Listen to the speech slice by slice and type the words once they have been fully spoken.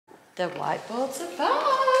The whiteboards are back.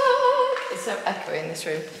 It's so echoey in this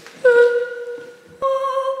room.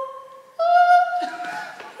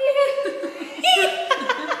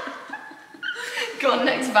 Go on,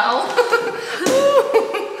 next vowel.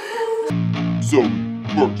 Zoe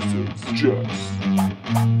versus JESS.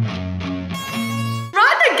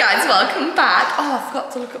 Right then, guys, welcome back. Oh, I forgot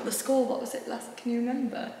to look up the score. What was it last? Can you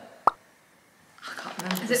remember? I can't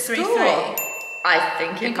remember. Is it 3-3? I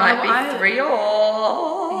think it might be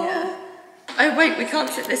 3-all. Yeah. Oh wait, we can't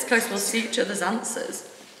sit this close. We'll see each other's answers.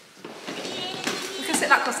 We can sit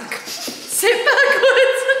that close. Sit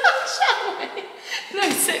backwards, shall we? No,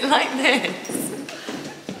 sit like this.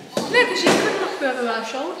 No, because you couldn't look over our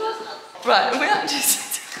shoulder. Right, we actually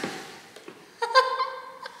sit.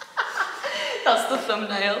 That's the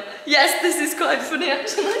thumbnail. Yes, this is quite funny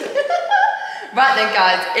actually. Right then,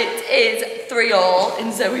 guys, it is 3-all in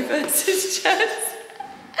Zoe versus JESS.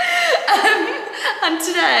 And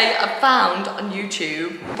today I found on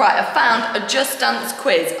YouTube, I found a Just Dance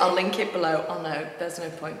quiz. I'll link it below. Oh no, there's no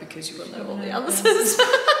point because you will know all the answers.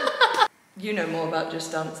 You know more about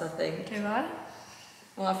Just Dance, I think. Do I?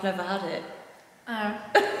 Well, I've never had it. Oh.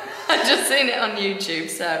 I've just seen it on YouTube,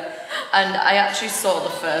 and I actually saw the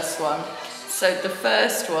first one. So the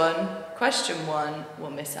first one, question 1,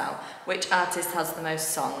 we'll miss out. Which artist has the most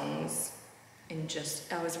songs in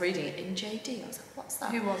I was reading it in JD, I was like, what's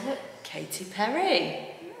that? Who was it? Katy Perry. Yeah.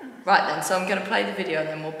 Right then, so I'm going to play the video and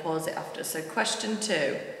then we'll pause it after. So question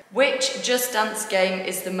 2, which Just Dance game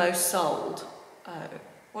is the most sold? Oh,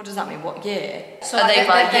 what does that mean? What year? So are they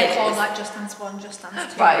by they're years? called like Just Dance 1, Just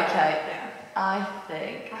Dance 2. Right, okay. Yeah. I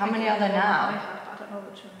think. How many are there now? I don't know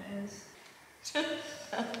which one it is.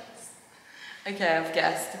 Okay, I've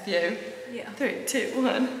guessed a few. Yeah. 3, 2,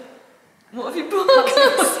 1. What have you put?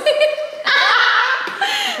 I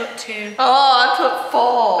put 2. Oh, I put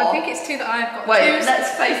 4. I think it's 2 that I've got. Wait, 2's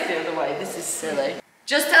let's face the other way. This is silly.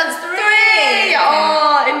 Just Dance 3!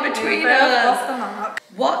 Oh, in between us. Off the mark.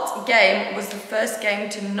 What game was the first game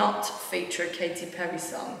to not feature a Katy Perry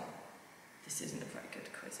song? This isn't a very good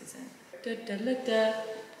quiz, is it?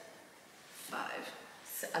 5.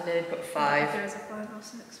 I nearly put 5. There is a 5 or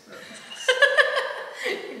 6, but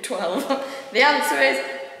 12. The answer is,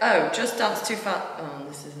 Just Dance 2000. Oh,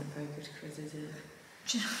 this isn't a very good quiz, is it?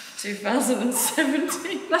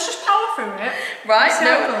 2017. let's just power through it. Right, See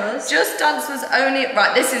how it goes. Just Dance was only,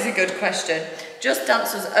 this is a good question. Just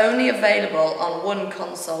Dance was only available on one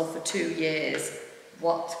console for 2 years.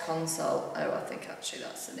 What console? Oh, I think actually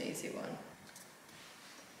that's an easy one.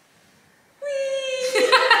 Whee!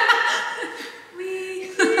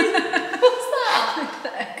 Whee! What's that?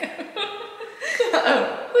 The echo. Oh,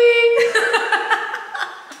 whee!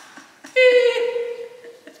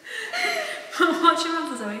 What's your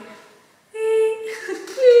answer, Zoe?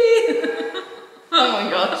 Oh my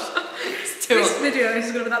gosh. It's too This video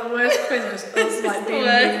is going to be like the worst quiz, just us like being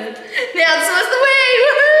weird. The answer was the Wii!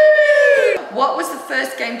 Woohoo! What was the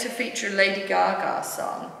first game to feature a Lady Gaga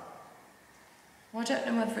song? Well, I don't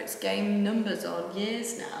know whether it's game numbers or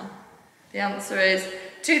years now. The answer is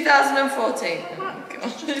 2014. Oh my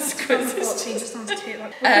god, this quiz is just... Just sounds too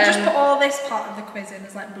like... We could just put all this part of the quiz in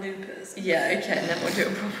as like bloopers. Yeah, okay, and then we'll do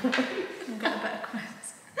a proper one. We'll get a better quiz.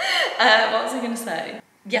 What was I going to say?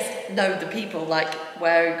 Yes, no, the people like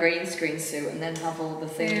wear a green screen suit and then have all the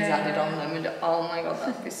things added on them, and oh my god,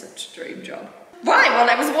 that'd be such a dream job. Right, well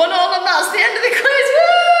it was 1-all and that's the end of the quiz.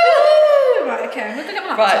 Woo! Right, okay, we're gonna get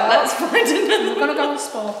my Right, laptop. let's find another. We're gonna go on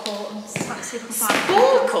Sporkle and see if we can find it.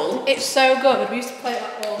 Sporkle? It's so good. We used to play it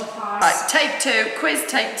like all the time. Right, take 2, quiz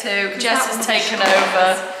take 2. Jess has taken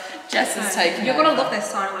over. Jess has taken You're over. gonna love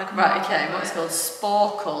this song, like. Right, okay, what's it called?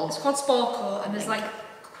 Sporkle. It's called Sporkle, and there's like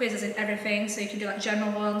quizzes in everything, so you can do like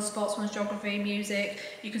general ones, sports ones, geography, music.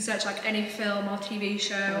 You can search like any film or TV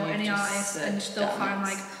show or any artist and still find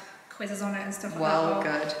like quizzes on it and stuff like that. Well,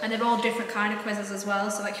 good. And they're all different kind of quizzes as well,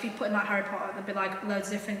 so like if you put in like Harry Potter, there'll be like loads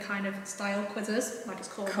of different kind of style quizzes, like it's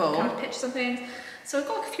called kind of pictures and things. So we've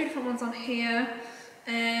got like a few different ones on here.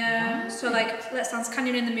 So like Let's Dance, can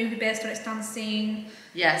you name the movie based on its dance scene?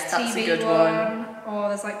 Yes, that's TV a good one. Or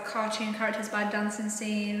there's like cartoon characters by dancing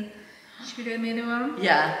scene. Should we do the other one?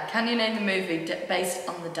 Yeah, can you name the movie based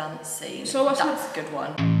on the dance scene? So that's a good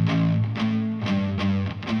one.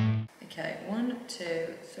 Okay, 1,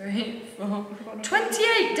 2, 3, 4,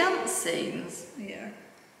 28 dance scenes. Yeah.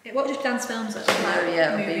 It won't just dance films. Oh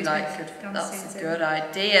yeah, it'll be like good. That's a good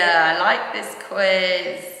idea. I like this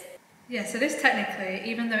quiz. Yeah, so this technically,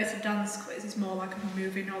 even though it's a dance quiz, it's more like a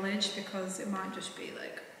movie knowledge because it might just be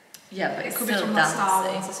like. Yeah, but it it's could still be from dancing. Star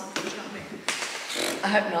Wars or something. You know what I mean? I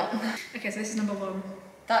hope not. Okay, so this is number 1.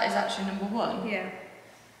 That is actually number 1. Yeah.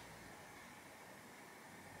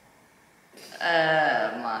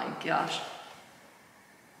 Oh my gosh.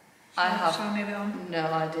 I have Shall I move it on? no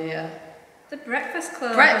idea. The Breakfast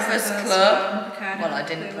Club. Breakfast was the first Club. one. Okay, Well, I don't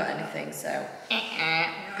didn't clue put what anything, so I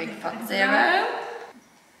big didn't fat put zero. anything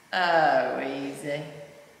Oh, easy.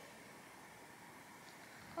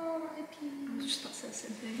 I was just about to say the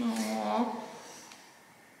same thing. Aww.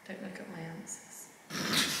 Don't look at my answers.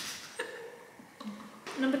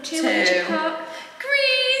 Number 2, what did you put?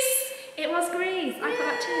 Grease. It was Grease. I put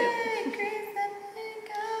that too. Grease, then you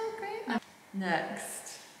go, Grease.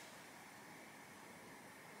 Next.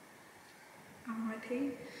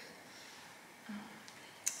 R.I.P.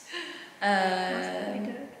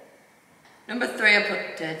 Number 3, I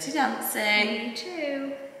put Dirty Dancing. Me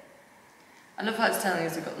too. I love how it's telling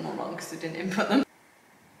us we got them all wrong because we didn't input them.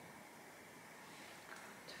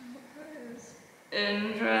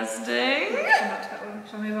 Interesting. Come back to that one.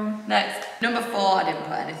 Shall I move on? Next. Number 4, I didn't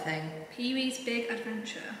put anything. Pee-wee's Big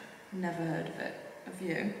Adventure. Never heard of it. Have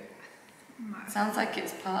you? No. Sounds like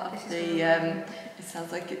it's part of the. It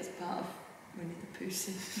sounds like it's part of Winnie the Pooh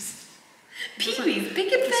series. Pee-wee's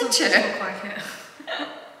Big Adventure. Doesn't look like it.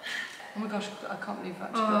 Oh my gosh, I can't believe I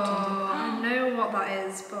actually got to do. I know what that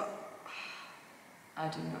is, but I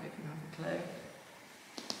do not even have a clue.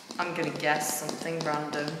 I'm gonna guess something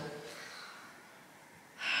random.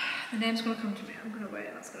 the name's gonna come to me. I'm gonna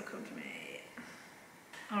wait. That's gonna come to me.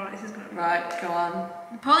 All right, this is gonna. Right, go on.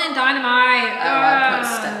 Napoleon Dynamite. Oh, I put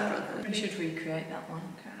Step Brothers. We should recreate that one.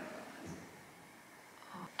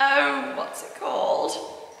 Oh, what's it called?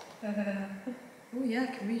 Oh yeah,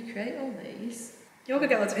 I can recreate all these. You're gonna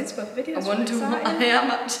get loads of inspo videos. I wonder what I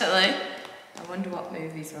am actually. I wonder what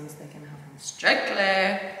movies ones they're gonna have on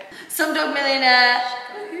Strictly. Slumdog Millionaire.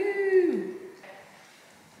 Woohoo!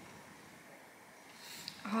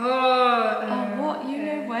 Oh, what? You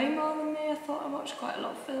know way more than me. I thought I watched quite a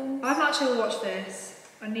lot of films. I've actually watched this.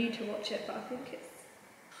 I need to watch it, but I think it's.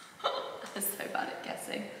 I'm so bad at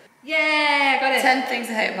guessing. Yeah, got it. 10 Things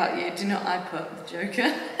I Hate About You. Do not I put the Joker?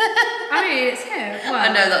 I mean, it's him. Well, I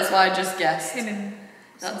know, that's why I just guessed. him and.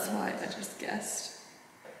 That's why I just guessed.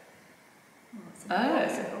 Oh,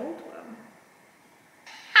 it's an old one.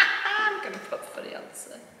 I'm gonna put funny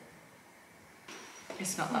answer.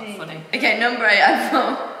 It's not that funny. Okay, number 8 I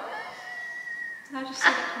put. Did I just say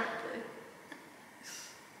it correctly?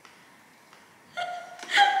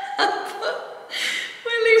 I put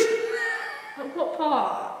Willy. At what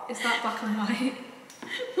part is that black and white?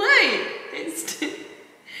 Wait, it's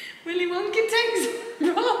Willy Wonka takes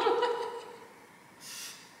Broadway.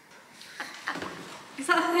 Is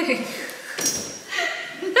that a thing?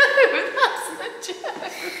 No, that's the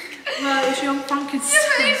joke. Well, it's Young Frankenstein. Yeah,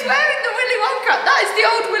 but he's wearing the Willy Wonka. That is the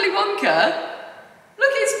old Willy Wonka.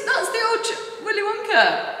 Look, that's the old Willy Wonka.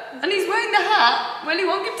 And he's wearing the hat. Willy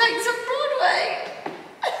Wonka takes on Broadway.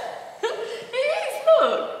 He is,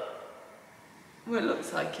 look. Well, it looks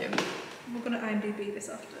like him. We're going to IMDb this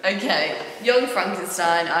after. Okay, Young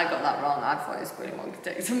Frankenstein. I got that wrong. I thought it was Willy Wonka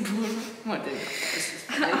takes on Broadway. Well, I didn't. It was just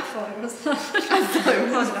funny. I thought it was I thought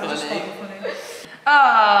it was I just thought funny. it was funny.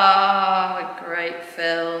 Ah, a great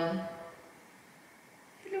film.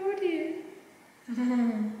 Hello, dear.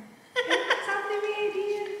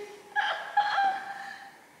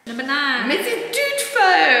 Number 9. Mrs.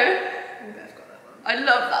 Doubtfire. We both got that one. I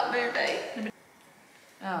love that movie.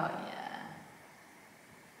 Oh, yeah.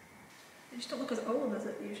 It just don't look as old as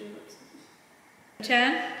it usually looks.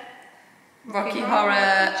 10. Rocky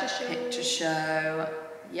Horror Picture Show.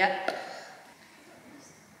 Yep.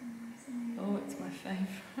 Oh, it's my favourite.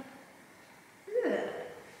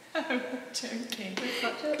 I'm joking.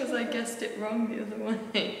 Because I guessed it wrong the other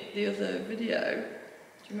way, the other video.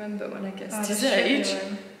 Do you remember when I guessed his age?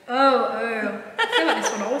 Oh. I feel like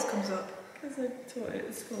this one always comes up. Because I taught it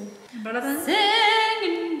at school. Number 11. Sing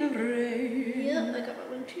in the rain. Yep, I got that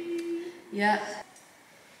one too. Yeah.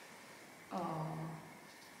 Oh.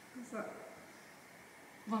 What's that?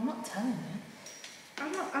 Well, I'm not telling you.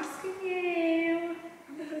 I'm not asking you.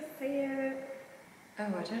 I'm not going to say it. Oh,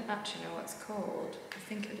 I don't actually know what it's called. I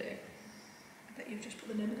think I do. I bet you've just put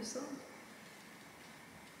the name of the song.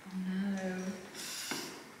 Oh no.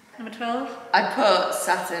 Number 12. I put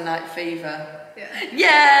Saturday Night Fever. Yeah. Yay!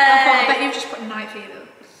 I bet you've just put Night Fever.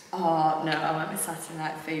 Oh no, I went with Saturday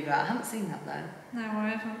Night Fever. I haven't seen that though. No, I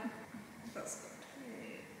haven't. That's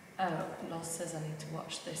Oh, Loz says I need to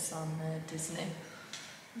watch this on Disney.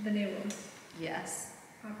 the new one. Yes.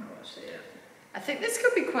 I've not watched it yet. I think this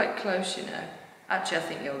could be quite close, you know. Actually, I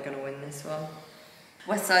think you're going to win this one.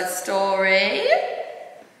 West Side Story.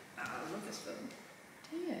 Oh, I love this film.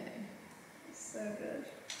 Do you? It's so good.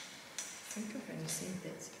 I think I've only seen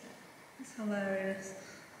bits of it. It's hilarious.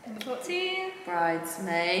 Number 14.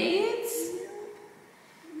 Bridesmaids.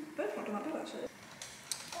 not done that bad actually.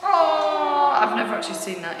 Oh, I've never actually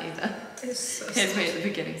seen that either. It's so Here's me at the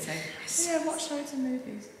beginning saying, yeah, watch loads of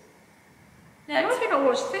movies. Why have you not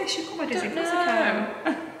watched this? You've got my Disney Plus account.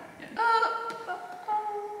 Never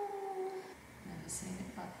seen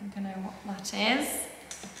it, but I think I know what that is.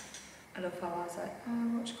 I love how I was like, oh,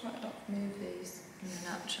 I watch quite a lot of movies. And then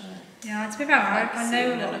actually, Yeah, to be fair, I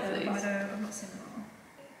know a lot of these. them, but I've not seen them all.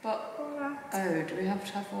 But, oh, do we have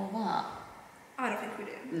to have all that? I don't think we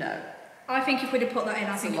do. No. I think if we'd have put that in,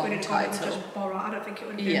 I think a it would have told it was title. just Borat. I don't think it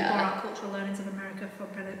would have been Borat Cultural Learnings of America for I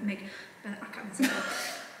can't say that.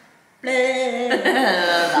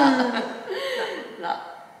 That.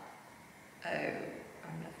 Oh,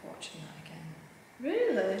 I'm never watching that again.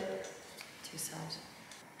 Really? Too sad.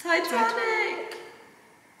 Titanic!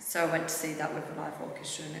 So I went to see that with a live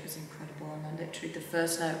orchestra and it was incredible, and I literally, the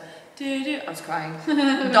first note, I was crying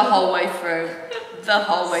the whole way through. The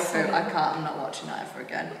whole way through. I'm not watching that ever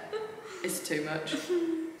again. It's too much.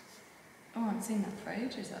 Oh, I haven't seen that for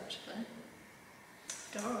ages actually.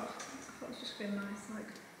 Dark. I thought it was just being nice, like,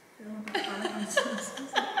 film about Valentine's Day. I was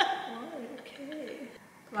like, why? Okay.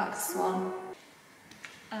 Black Swan.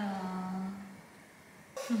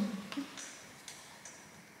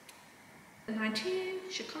 19,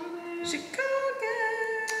 Chicago. Chicago!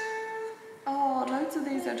 Oh, loads of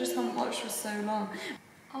these I just haven't watched for so long.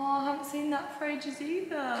 Oh, I haven't seen that for ages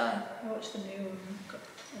either. I watched the new one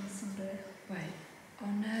on Sunday. Wait. Oh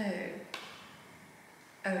no.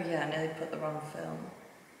 Oh yeah, I nearly put the wrong film.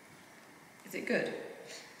 Is it good?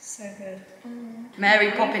 So good.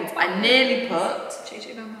 Mary Poppins. I nearly put...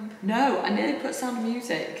 JJ Van Damme. No, I nearly put Sound of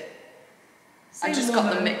Music. I Same just got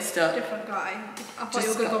woman, them mixed up. Different guy. I thought Just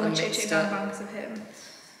you were going to got go with them JJ mixed Van up. Damme because of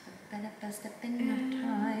him. Step in my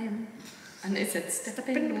time. And it said step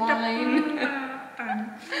in line.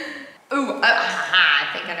 Ooh, I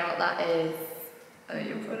think I know what that is. Oh,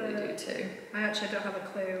 you probably do too. I actually don't have a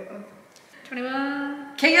clue of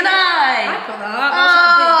 21. King and I I! put that. Oh,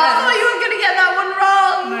 I thought you were going to get that one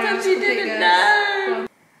wrong No, because it's you complete didn't guess.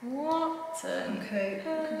 know. What? Okay,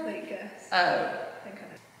 complete guess. Oh, I think I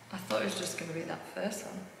know. I thought it was just going to be that first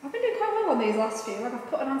one. I've been doing quite well on these last few. Like I've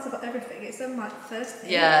put an answer for everything. It's them like first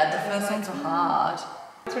thing. Yeah, the first ones are hard.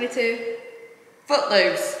 22.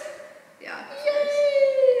 Footloose. Yeah.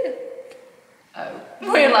 Yay! Oh,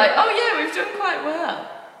 we're like, oh yeah, we've done quite well.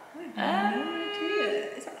 I have no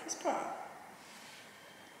idea. Is that Chris Pratt?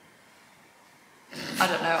 I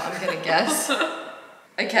don't know, I'm going to guess.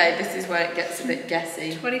 Okay, this is where it gets a bit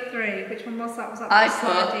guessy. 23. Which one was that? Was that I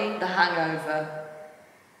Sadie? put The Hangover.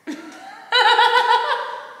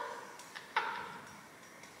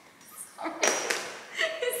 Sorry.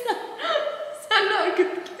 Is that not a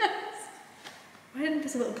good guess? Why didn't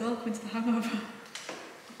there's a little girl come into The Hangover?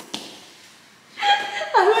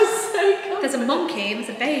 I was so confident. There's a monkey and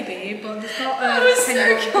there's a baby, but there's not a I was so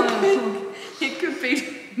 10-year-old girl. confident. It could be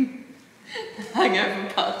The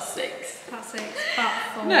Hangover Part 6. Part 6, Part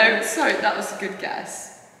 4. No, sorry, that was a good guess.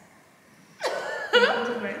 That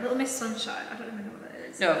wasn't great. Little Miss Sunshine. I don't even know what that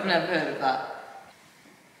is. No, I've never heard of that.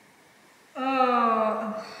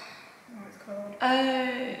 Oh, it's called. Oh,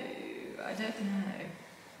 I don't know.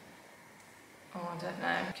 Oh, I don't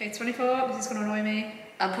know. Okay, 24. This is going to annoy me.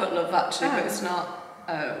 I put Love Actually, Oh. but it's not.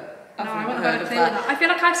 Oh, I've No, I never wouldn't heard have of a clue that. with that. I feel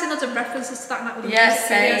like I've seen lots of references to that and that with the Yeah, music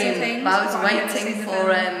videos and same. things. But I was I've never seen waiting the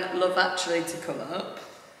for film. Love Actually to come up.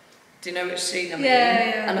 Do you know which scene I mean?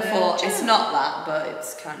 Yeah, And I the thought it's gem. not that, but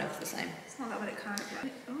it's kind of the same. It's not that what it kind of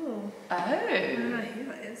like. Oh, Oh, I don't know who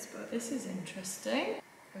that is, but this is interesting.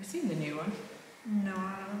 Have you seen the new one? no,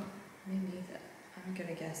 I don't. Me neither. I'm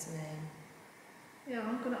gonna guess a name. Yeah, I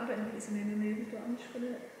don't know if it's a name of the movie, but I'm just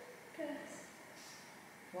gonna guess.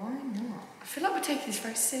 Why not? I feel like we're taking this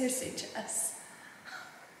very seriously, Jess.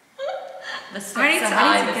 The stakes I need are to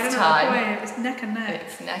high get this him out of the time. way. It's neck and neck.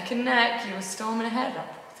 It's neck and neck. You were storming ahead. I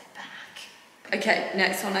brought it back. Okay,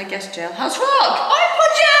 next one I guess Jailhouse Rock. I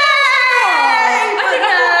put I didn't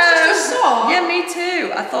know it was just a song. Yeah, me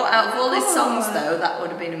too. I thought out of all these songs though, that would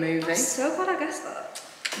have been a movie. I'm so glad I guessed that.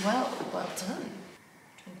 Well done.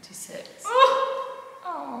 26.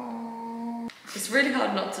 Oh. It's really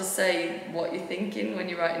hard not to say what you're thinking when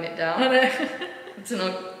you're writing it down. I know. To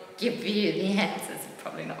not give you the answers. It's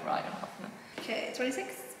probably not right enough. Okay,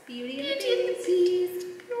 26. Beauty and the Beauty and the Beast. Beast.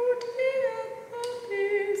 Beauty and the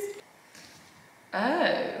Beast.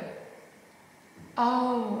 Oh.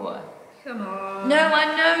 Oh. Come on. No,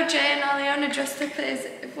 I know Jay and Aliona dressed up as.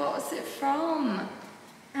 What was it from?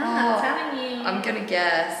 I'm telling you. I'm gonna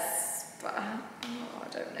guess, but I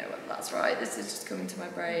don't know whether that's right. This is just coming to my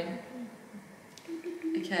brain.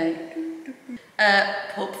 Okay.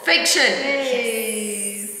 Pulp Fiction.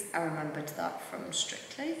 Hey. Yes. I remember remembered that from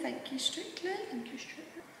Strictly. Thank you, Strictly. Thank you,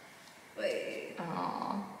 Strictly. Wait.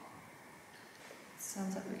 Aww.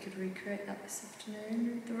 Sounds like we could recreate that this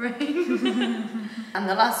afternoon with the rain. And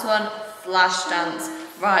the last one, flash dance.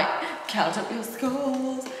 Right, count up your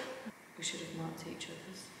scores. We should have marked each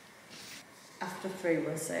other's. After 3,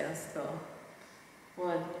 we'll say our score.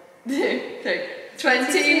 1, 2, 3.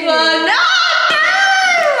 21. No!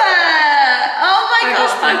 Oh my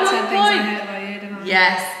gosh, by 1 point.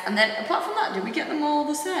 Yes, and then apart from that, did we get them all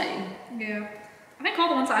the same? Yeah. I think all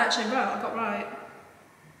the ones I actually wrote, I got right.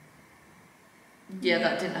 Yeah,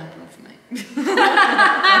 that didn't happen for me.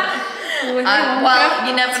 Well,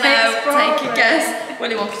 you never know. Take a guess.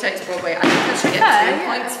 Willy Wonka takes Broadway. I think I should get 2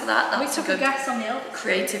 points for that. We took a guess on the other.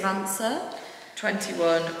 Creative answer.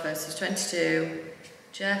 21 versus 22.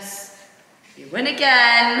 Jess, you win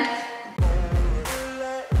again.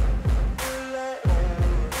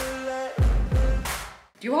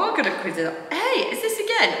 You are good at quizzes. Hey, is this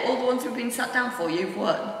again? All the ones we've been sat down for, you've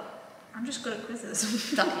won. I'm just good at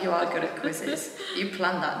quizzes. You are good at quizzes. You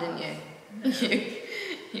planned that, didn't you?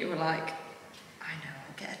 You were like, I know,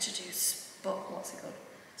 I'll get her to do what's it called?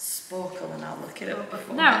 Sporkle, and I'll look it up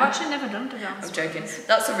before. No, I've actually never done to dance. I'm joking.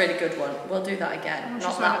 That's a really good one. We'll do that again.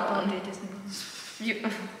 Not that one. Disney ones. You.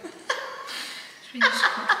 You just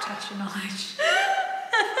want to test your knowledge.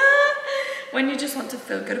 When you just want to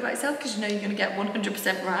feel good about yourself because you know you're going to get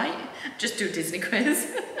 100% right, just do a Disney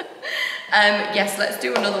quiz. Yes, let's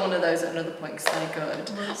do another one of those at another point because they're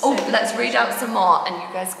good. Oh, let's read out some more and you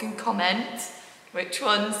guys can comment which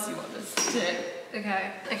ones you want us to do.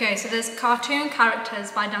 Okay, so there's cartoon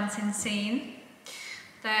characters by Dancing Scene.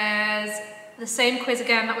 There's the same quiz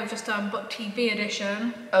again that we've just done, but TV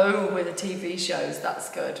edition. Oh, with the TV shows, that's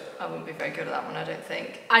good. I wouldn't be very good at that one, I don't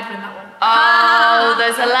think. I'd win that one. Oh,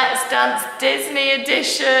 there's a Let's Dance Disney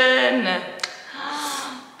edition.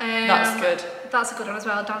 That's good. That's a good one as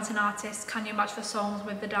well. Dancing artists. Can you match the songs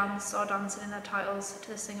with the dance or dancing in their titles to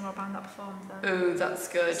the singer or band that performed them? Ooh, that's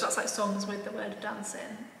good. So that's like songs with the word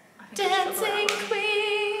dancing. Dancing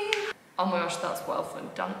Queen. Oh my gosh, that's well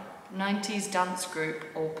fun. 90s dance group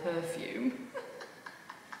or perfume.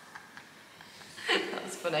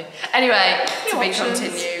 That's funny. Anyway, to be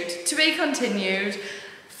continued. To be continued.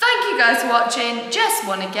 Thank you guys for watching. Jess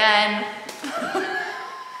won again.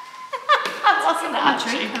 That wasn't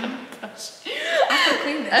actually. I can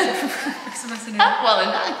clean this. Well, in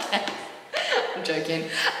that case. I'm joking.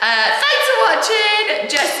 Thanks for watching.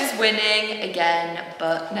 Jess is winning again,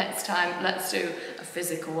 but next time let's do a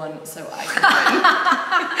physical one so I can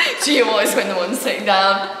win. So you always win the one sitting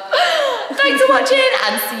down. Thanks for watching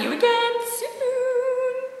and see you again.